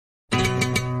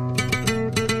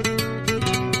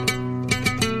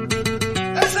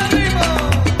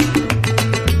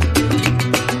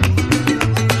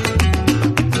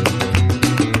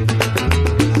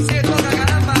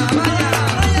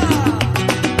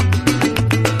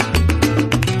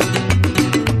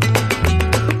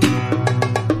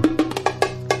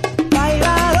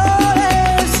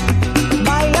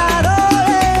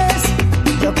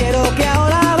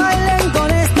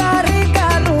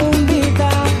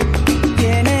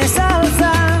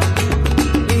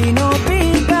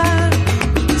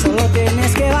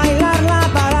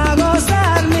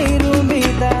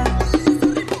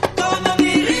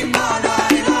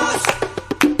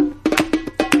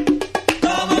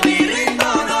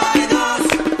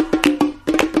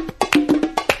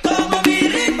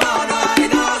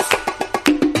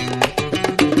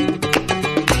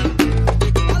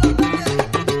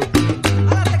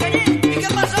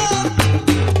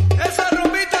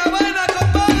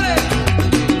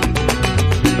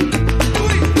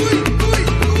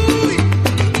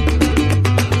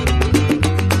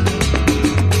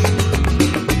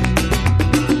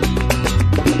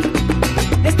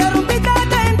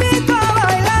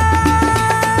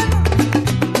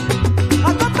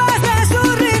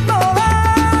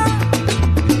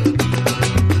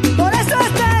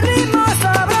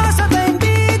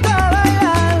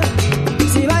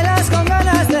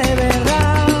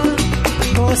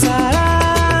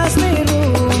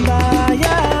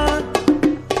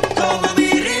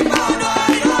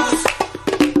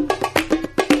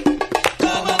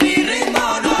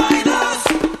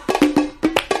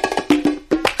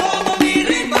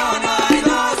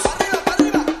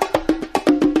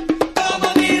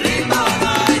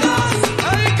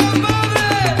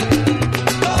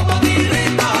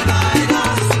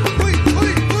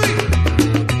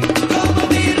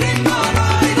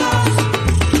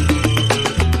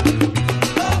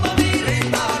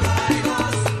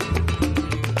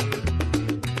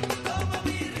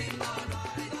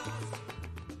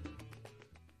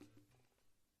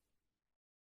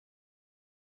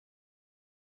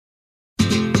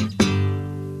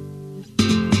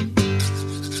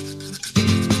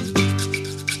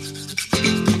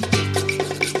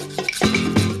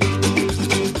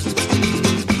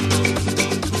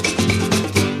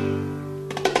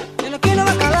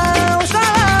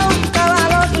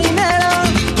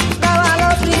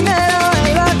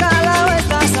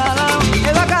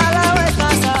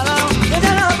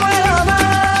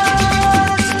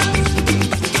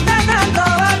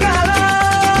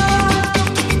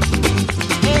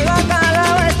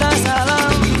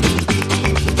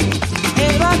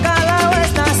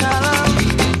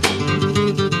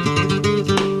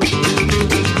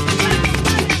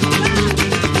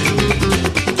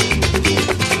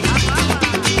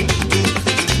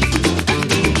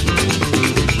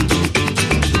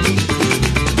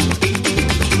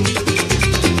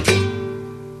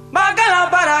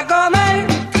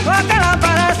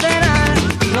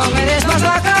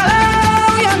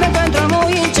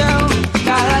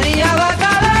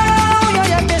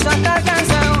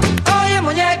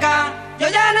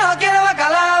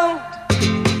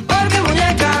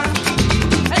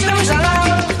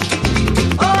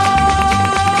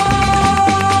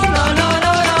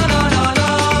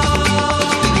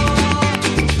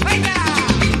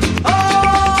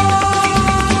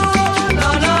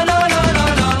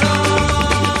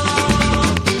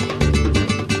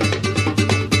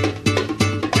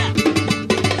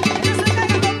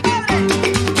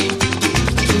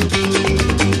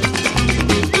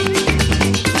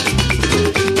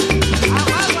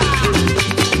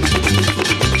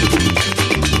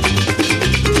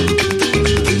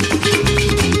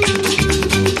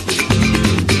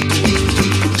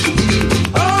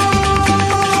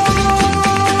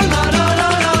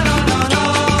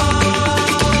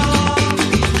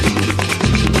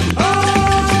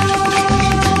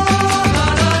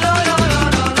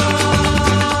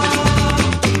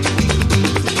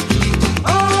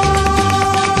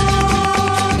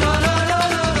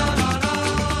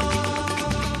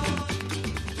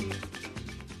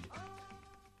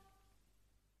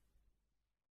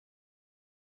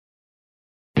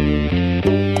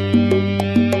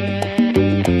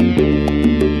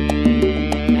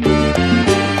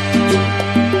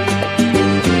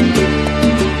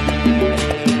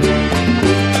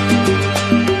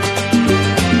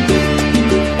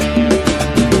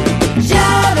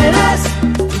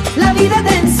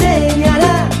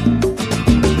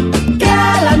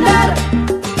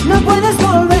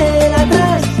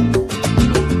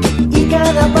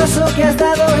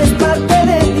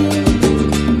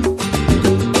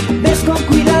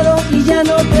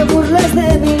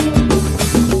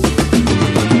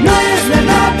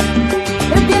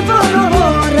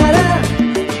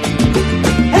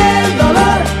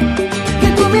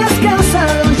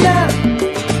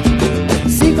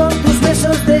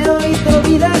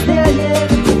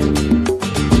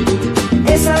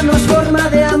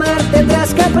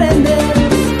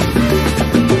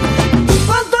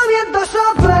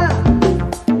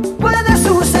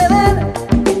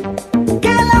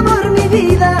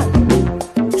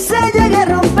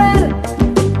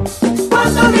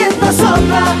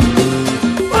sombra.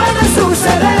 Puede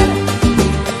suceder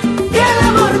que el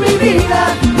amor, mi vida,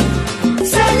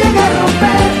 se llegue a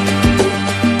romper.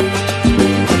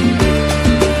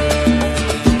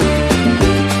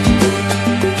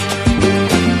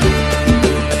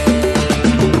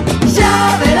 Ya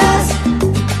verás,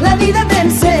 la vida te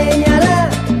enseñará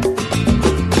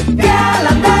que al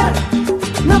andar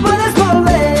no puedes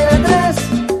volver atrás,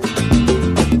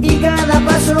 y cada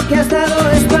paso que has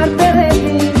dado es parte de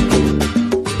ti.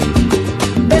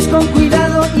 Ves con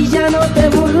cuidado y ya no te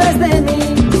burles de mí.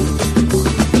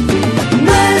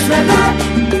 No es verdad,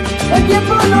 el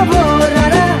tiempo no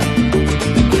borrará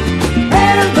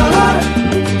el dolor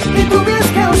que tú me has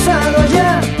causado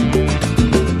ya.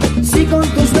 Si con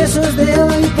tus besos de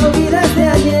hoy te olvidas de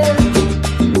ayer,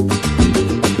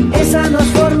 esa no es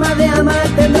forma de amar,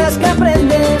 tendrás que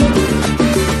aprender.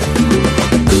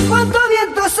 Cuánto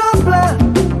viento sopla,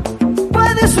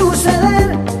 puede suceder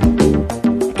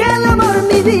que el amor,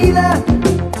 mi vida,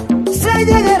 se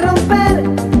llegue a romper.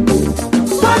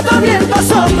 Cuánto viento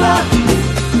sopla,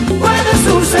 puede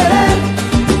suceder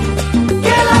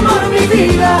que el amor, mi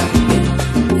vida,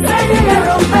 se llegue a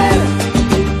romper.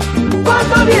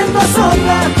 Cuánto viento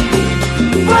sopla,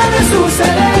 puede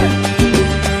suceder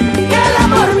que el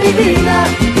amor, mi vida,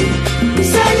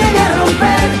 se llegue a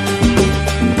romper.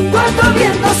 Cuánto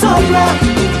viento sopla,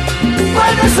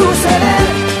 puede suceder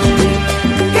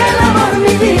que el amor,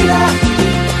 mi vida,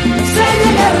 se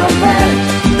llegue a romper.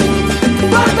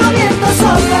 Cuánto viento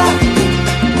sopla,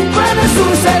 puede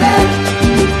suceder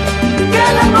que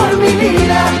el amor, mi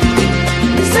vida,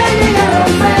 se llegue a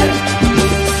romper.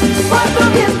 Cuánto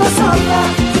viento sopla,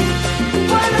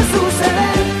 puede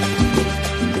suceder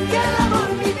que el amor,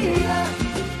 mi vida,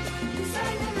 se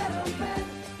llegue a romper.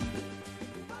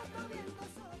 Cuánto viento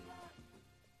sopla.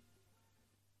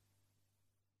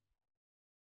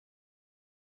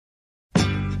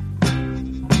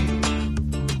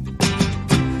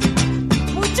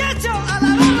 Muchacho, a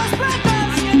lavar los platos.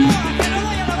 Que no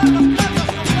voy a lavar los platos,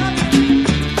 compadre.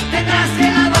 Tendrás que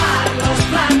lavar los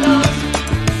platos.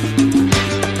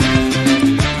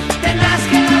 Tendrás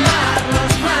que lavar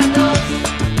los platos.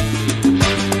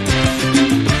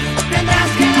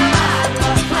 Tendrás que lavar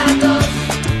los platos.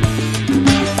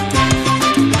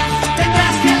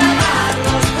 Tendrás que lavar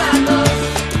los platos.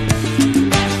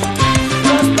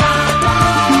 Los platos.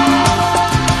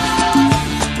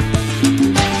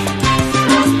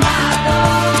 Los platos.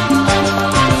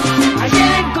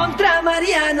 Ayer encontré a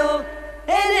Mariano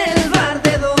en el bar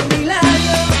de Don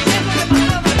Hilario.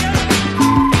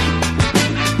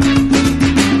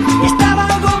 Estaba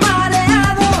algo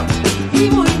mareado y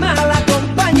muy mal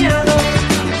acompañado.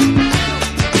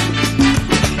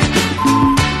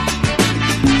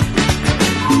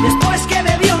 Después que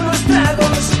bebió unos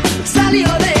tragos, salió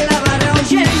de la barra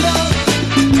huyendo,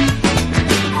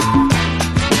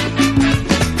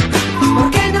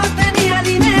 porque no tenía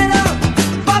dinero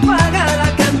para pagar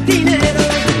al cantinero.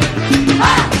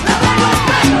 ¡Ah! ¡Lavar los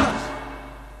platos!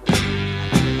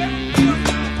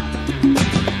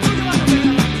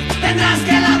 Tendrás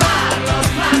que lavar los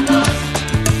platos.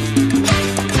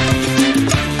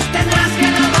 Tendrás que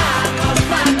lavar los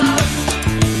platos.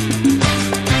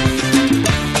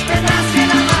 Tendrás que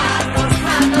lavar los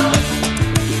platos.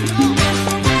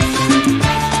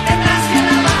 Tendrás que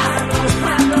lavar los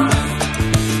platos.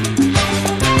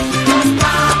 Los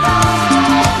platos.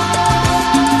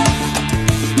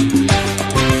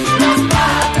 Los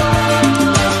platos.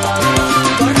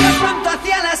 Corrió pronto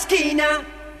hacia la esquina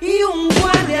y un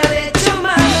guardia le echó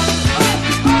mano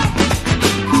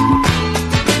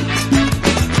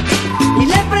y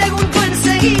le preguntó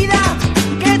enseguida: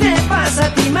 ¿qué te pasa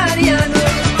a ti, Mariano?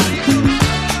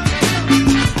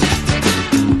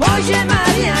 Oye,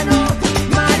 Mariano,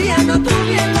 Mariano, tú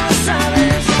bien lo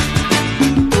sabes,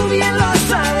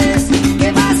 que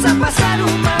vas a pasar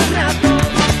un mal rato,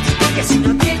 que si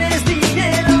no tienes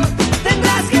dinero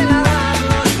tendrás que lavar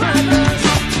los platos,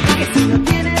 que si no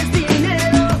tienes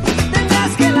dinero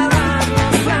tendrás que lavar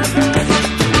los platos.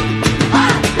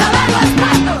 ¡Ah! ¡Lavar los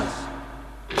platos!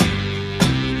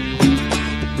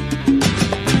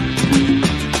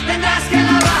 Tendrás que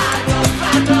lavar los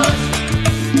platos.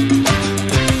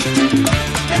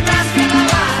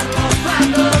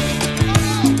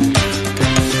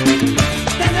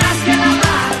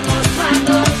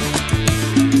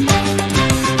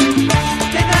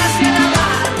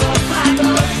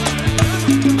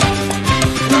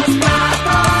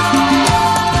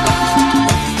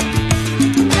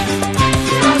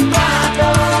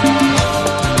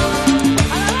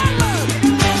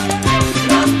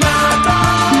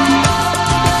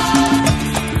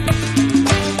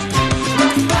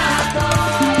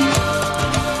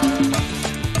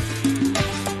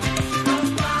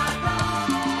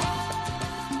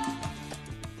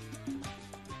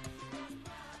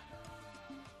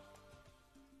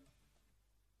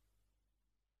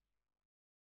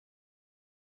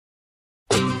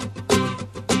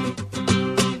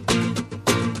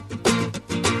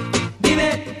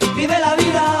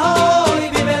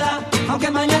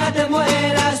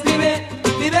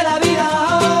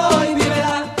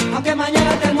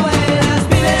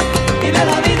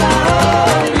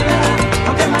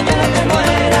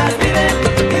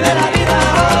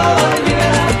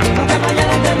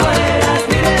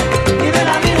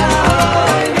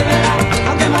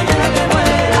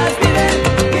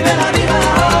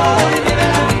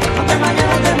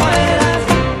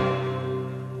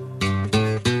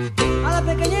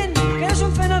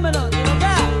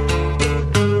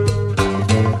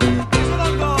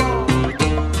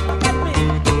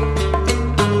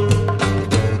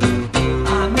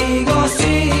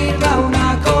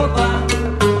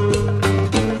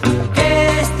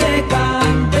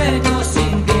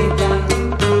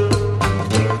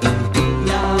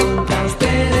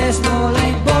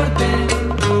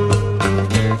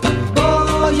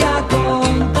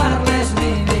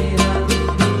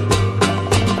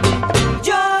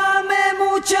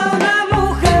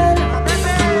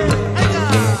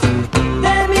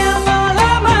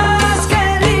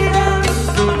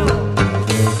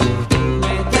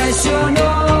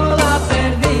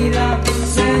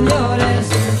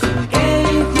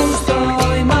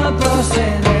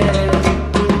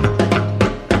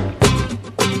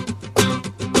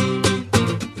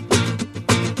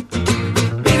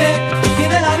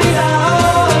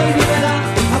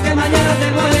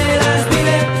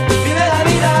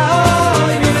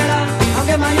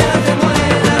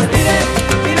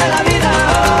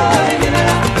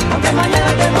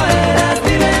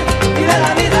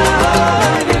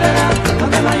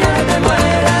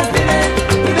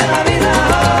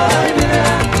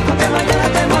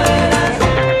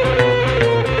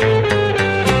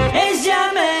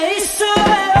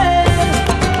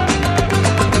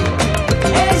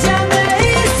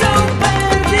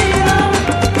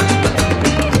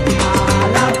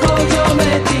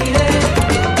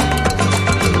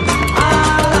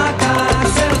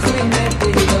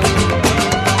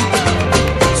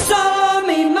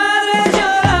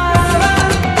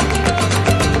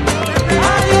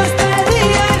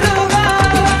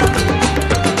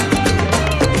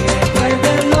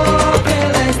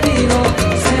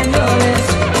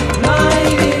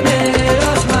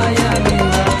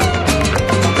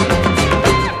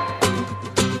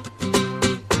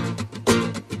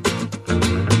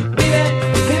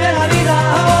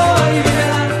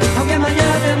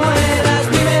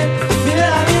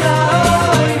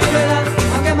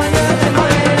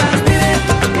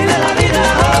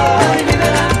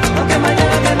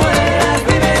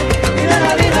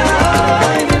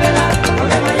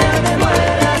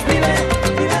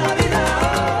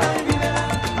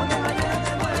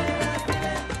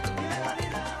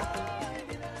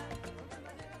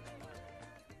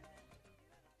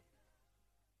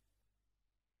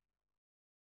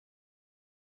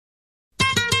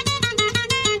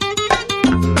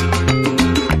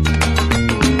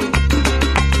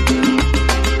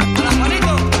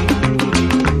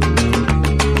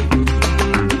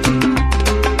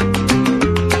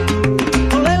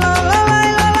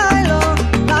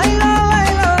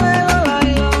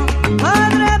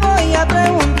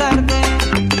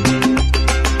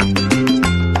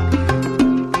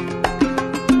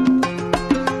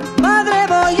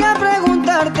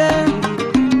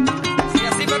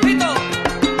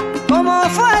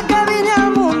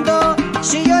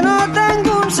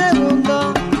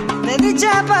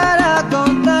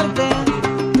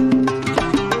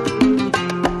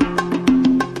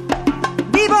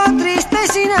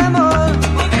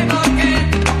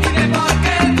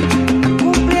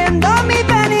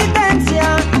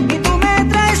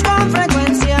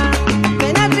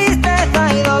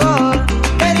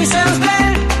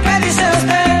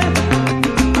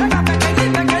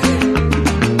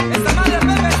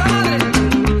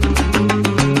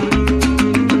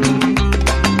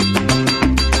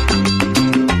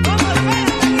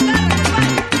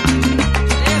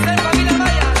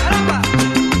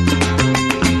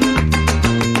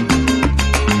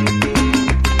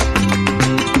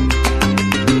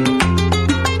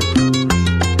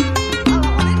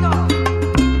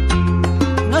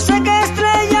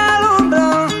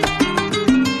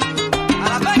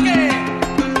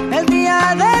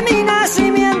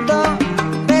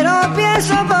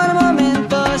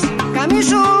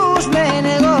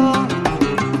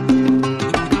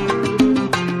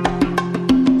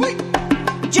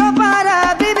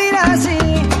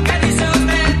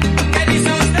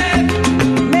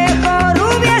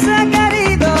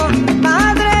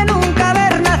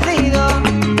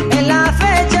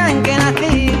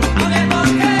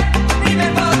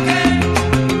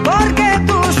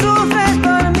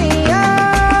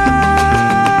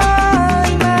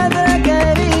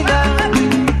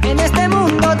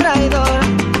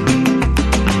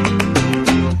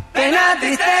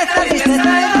 tristeza,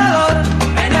 tristeza y dolor.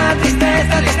 Pena,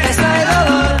 tristeza, tristeza y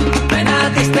dolor. Pena,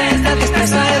 tristeza,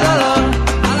 tristeza y dolor.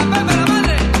 A la pepa la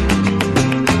madre.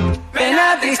 Pena,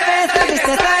 tristeza,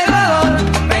 tristeza y dolor.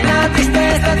 Pena,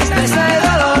 tristeza, tristeza y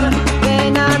dolor.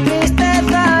 Pena,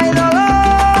 tristeza y dolor.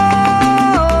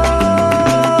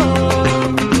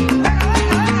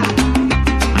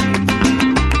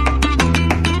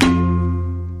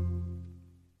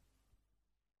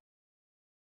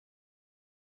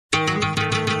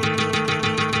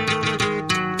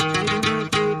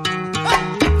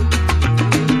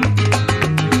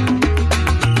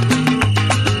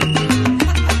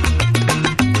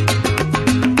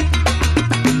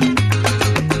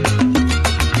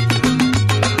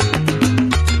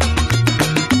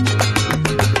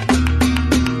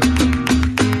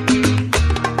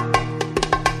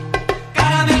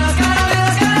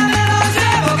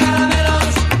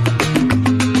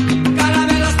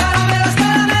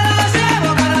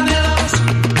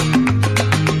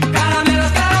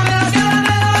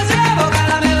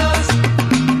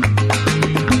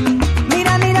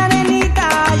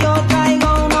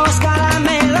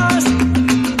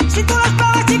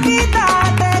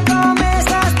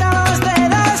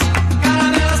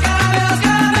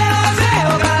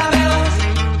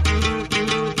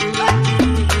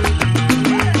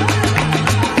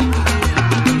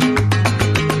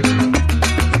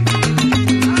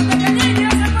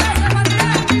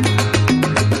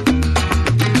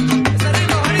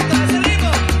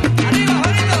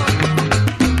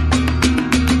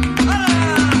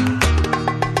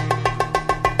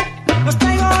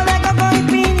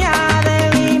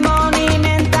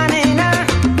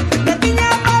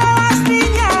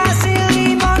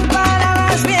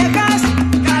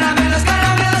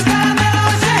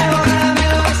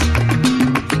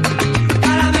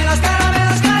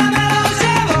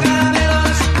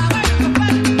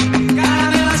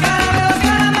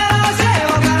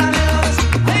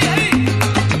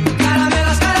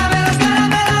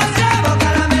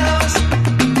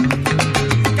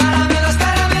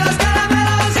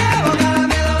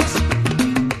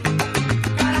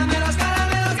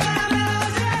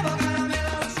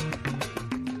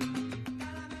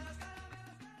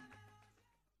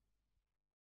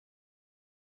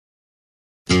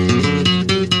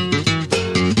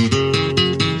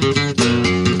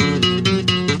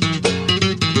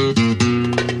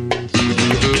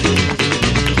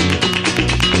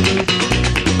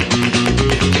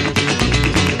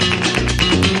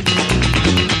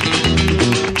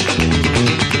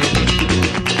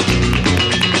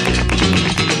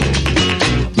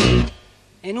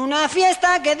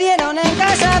 Que dieron en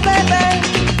casa Pepe,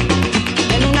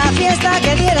 en una fiesta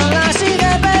que dieron la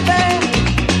sigue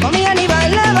Pepe, comían y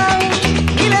bailaban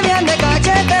y bebían de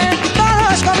cachete,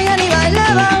 todos comían y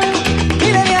bailaban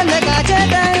y bebían de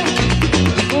cachete,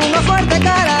 uno fuerte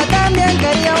cara también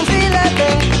quería un filete,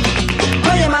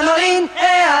 oye Manolín,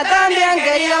 ea también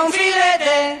quería un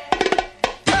filete.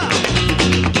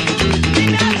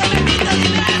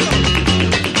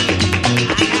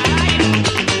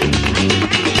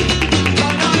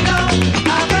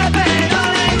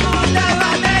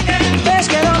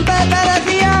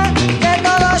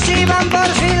 Por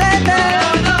filete,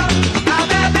 a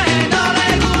Pepe no le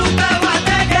gusta el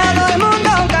guateque.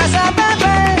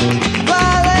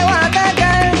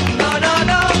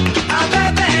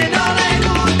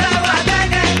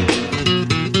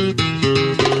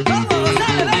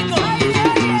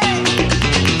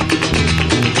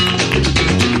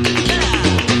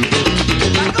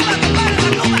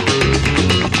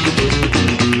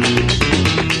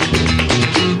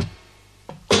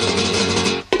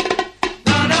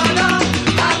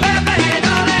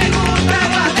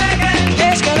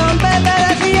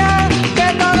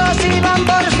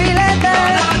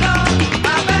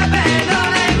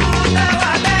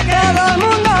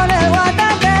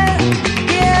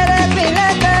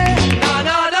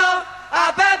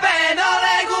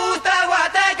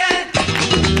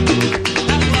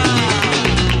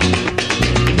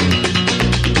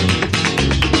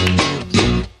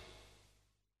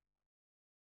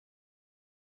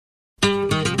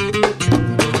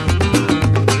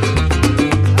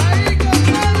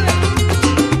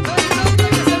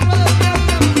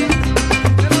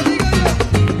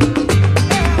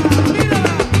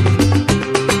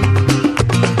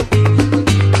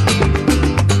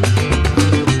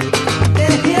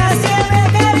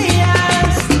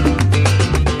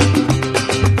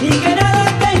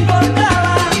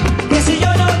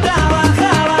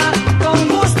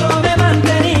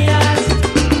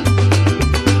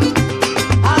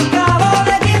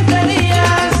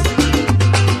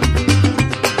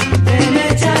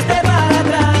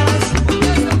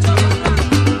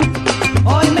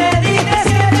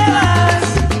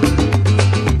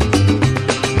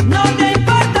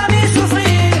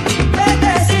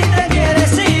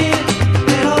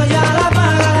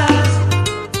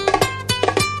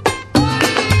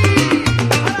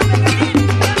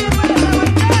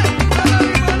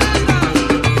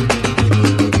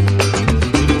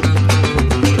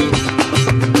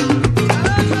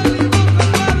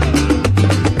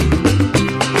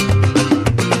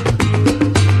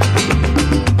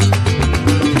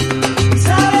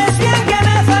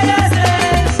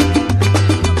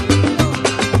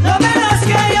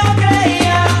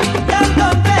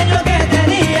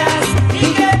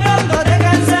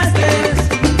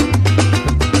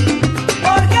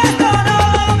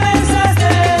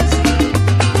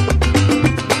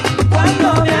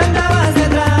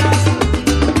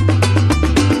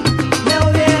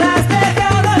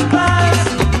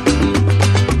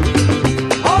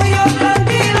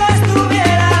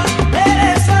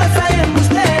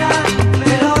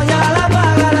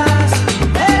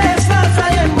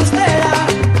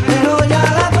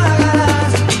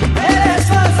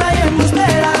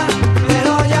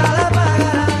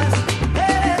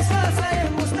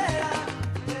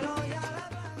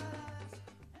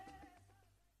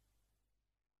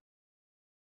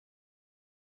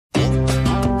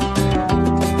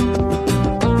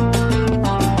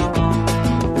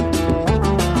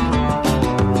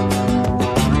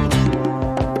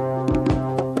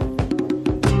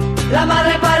 La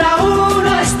madre para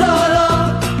uno es todo.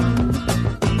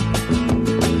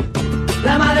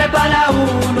 La madre para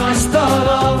uno es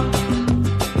todo.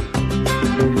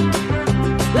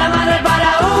 La madre para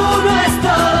uno es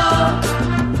todo.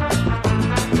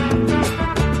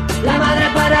 La madre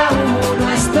para uno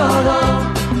es todo.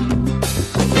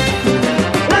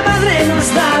 La madre nos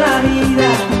da la vida.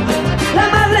 La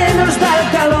madre nos da el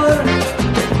calor.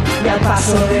 Y al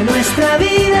paso de nuestra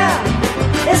vida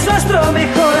es nuestro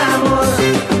mejor amor.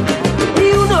 Y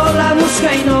uno la busca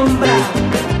y nombra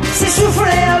si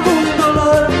sufre algún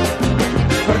dolor,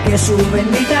 porque su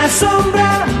bendita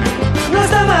sombra nos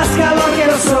da más calor que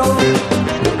el sol.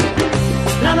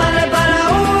 La madre para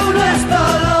uno es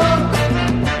todo.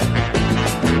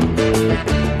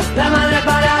 La madre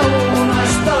para uno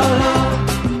es todo.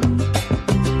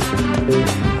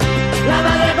 La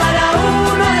madre para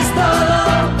uno es todo.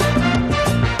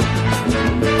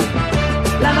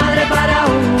 La madre para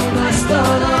uno es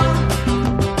todo.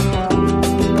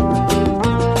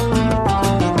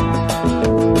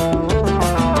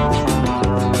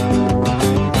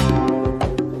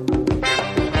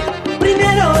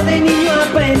 De niño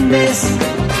aprendes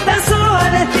tan solo a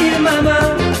decir mamá,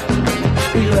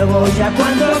 y luego ya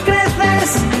cuando creces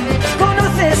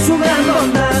conoces su gran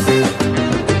bondad.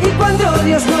 Y cuando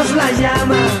Dios nos la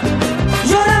llama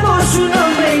lloramos su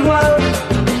nombre igual,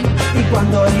 y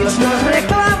cuando Dios nos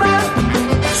reclama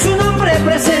su nombre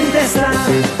presente está.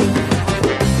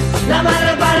 La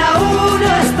madre para uno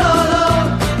es todo.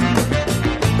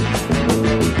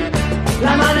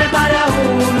 La madre para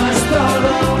uno es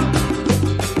todo.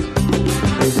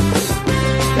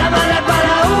 La madre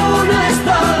para uno es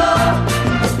todo.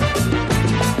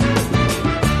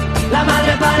 La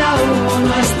madre para uno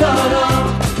es todo.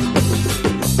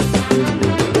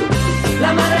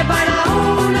 La madre para uno es todo. La madre para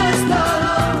uno es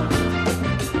todo.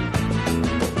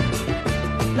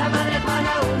 La madre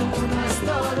para uno es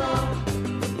todo.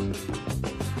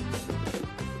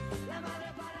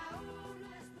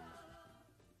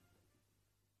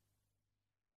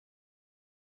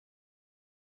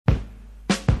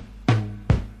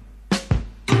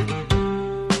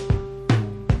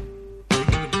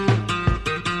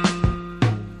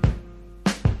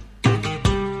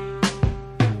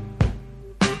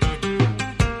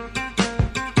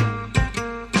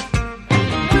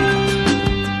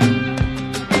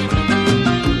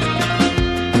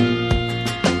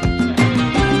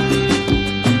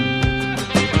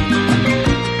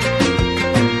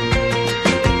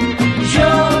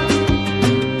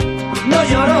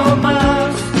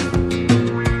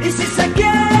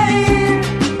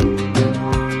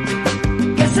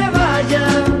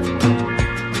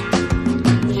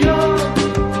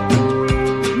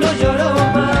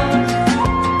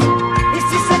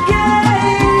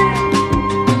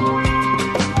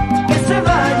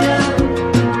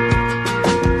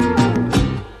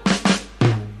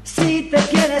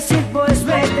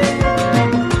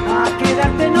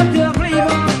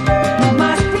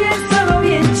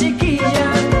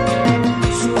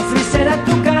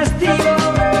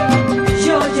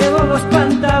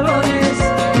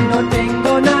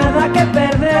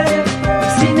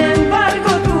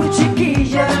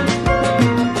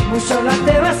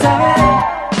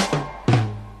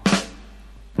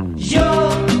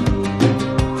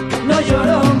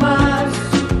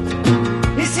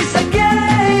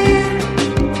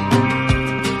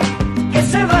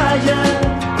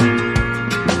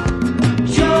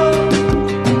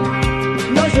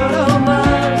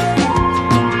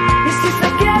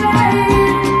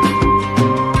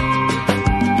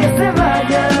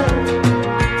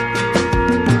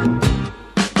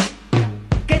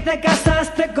 Te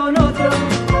casaste con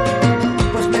otro.